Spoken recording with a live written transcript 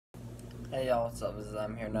Hey y'all, what's up?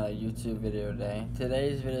 I'm here another YouTube video today.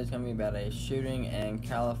 Today's video is going to be about a shooting in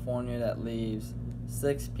California that leaves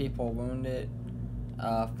 6 people wounded.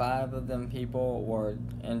 5 of them people were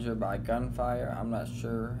injured by gunfire. I'm not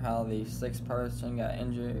sure how the 6th person got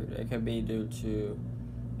injured. It could be due to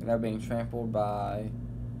being trampled by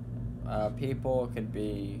people. It could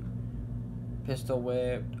be pistol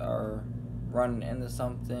whipped or running into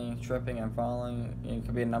something, tripping and falling. It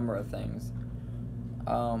could be a number of things.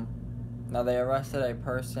 Now, they arrested a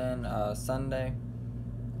person Sunday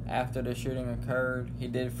after the shooting occurred. He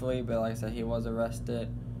did flee, but like I said, he was arrested.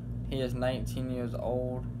 He is 19 years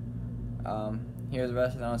old. He was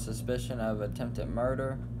arrested on suspicion of attempted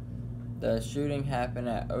murder. The shooting happened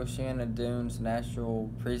at Oceana Dunes Natural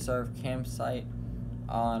Preserve campsite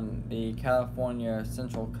on the California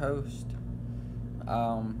Central Coast.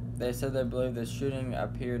 They said they believe the shooting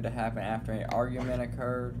appeared to happen after an argument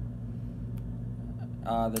occurred.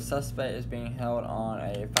 The suspect is being held on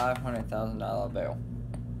a $500,000 bail.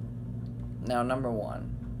 Now, number one,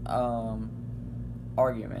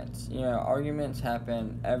 arguments. Arguments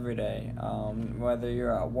happen every day, whether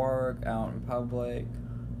you're at work, out in public,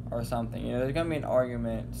 or something. There's going to be an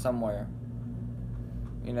argument somewhere.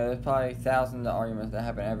 There's probably thousands of arguments that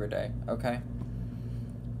happen every day, okay?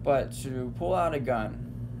 But to pull out a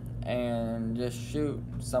gun and just shoot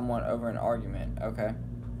someone over an argument, okay?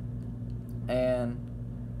 And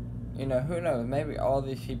who knows? Maybe all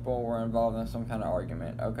these people were involved in some kind of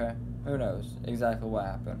argument, okay? Who knows exactly what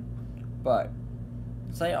happened? But,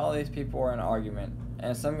 say all these people were in an argument,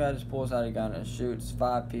 and some guy just pulls out a gun and shoots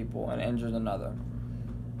 5 people and injures another.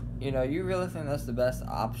 You really think that's the best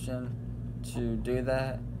option to do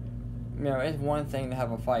that? It's one thing to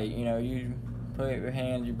have a fight. You put up your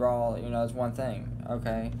hands, you brawl, it's one thing,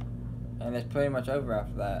 okay? And it's pretty much over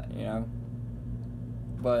after that,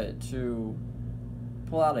 But to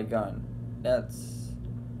pull out a gun, that's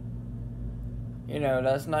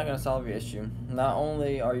not going to solve your issue. Not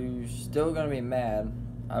only are you still going to be mad,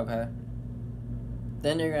 okay,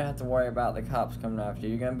 then you're going to have to worry about the cops coming after you.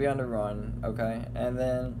 You're going to be on the run, okay, and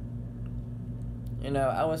then,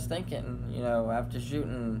 I was thinking, after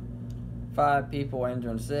shooting 5 people,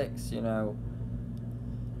 injuring 6, well,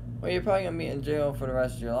 you're probably going to be in jail for the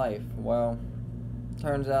rest of your life. Well,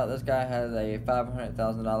 turns out this guy has a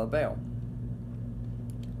 $500,000 bail.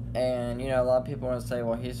 And, a lot of people want to say,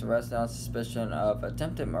 well, he's arrested on suspicion of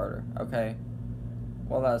attempted murder. Okay,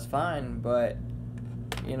 well, that's fine, but,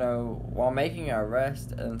 while making an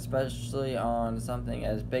arrest, and especially on something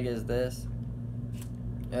as big as this,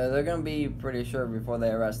 they're going to be pretty sure before they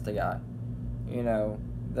arrest the guy. They're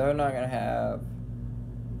probably going to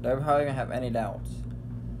have any doubts.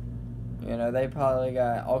 They probably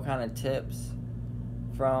got all kind of tips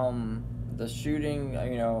from the shooting.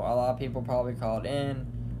 A lot of people probably called in.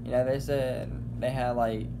 They said they had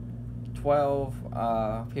like 12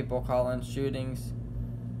 people calling shootings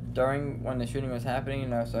during when the shooting was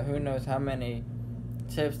happening. So who knows how many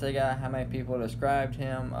tips they got, how many people described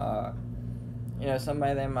him.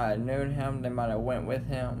 Somebody, they might have known him, they might have went with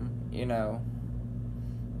him. And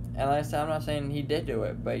like I said, I'm not saying he did do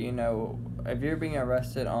it, but if you're being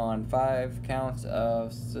arrested on 5 counts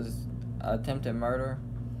of attempted murder,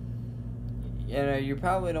 you're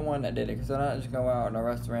probably the one that did it, because they're not just going to go out and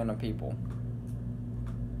arrest random people.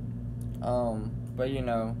 But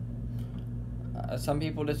some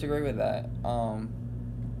people disagree with that. I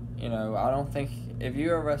don't think, if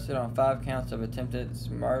you're arrested on 5 counts of attempted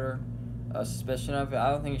murder, a suspicion of it,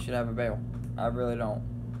 I don't think you should have a bail. I really don't.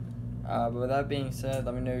 But with that being said,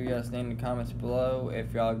 let me know what you guys think in the comments below.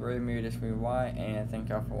 If y'all agree with me or disagree with why, and thank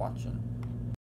y'all for watching.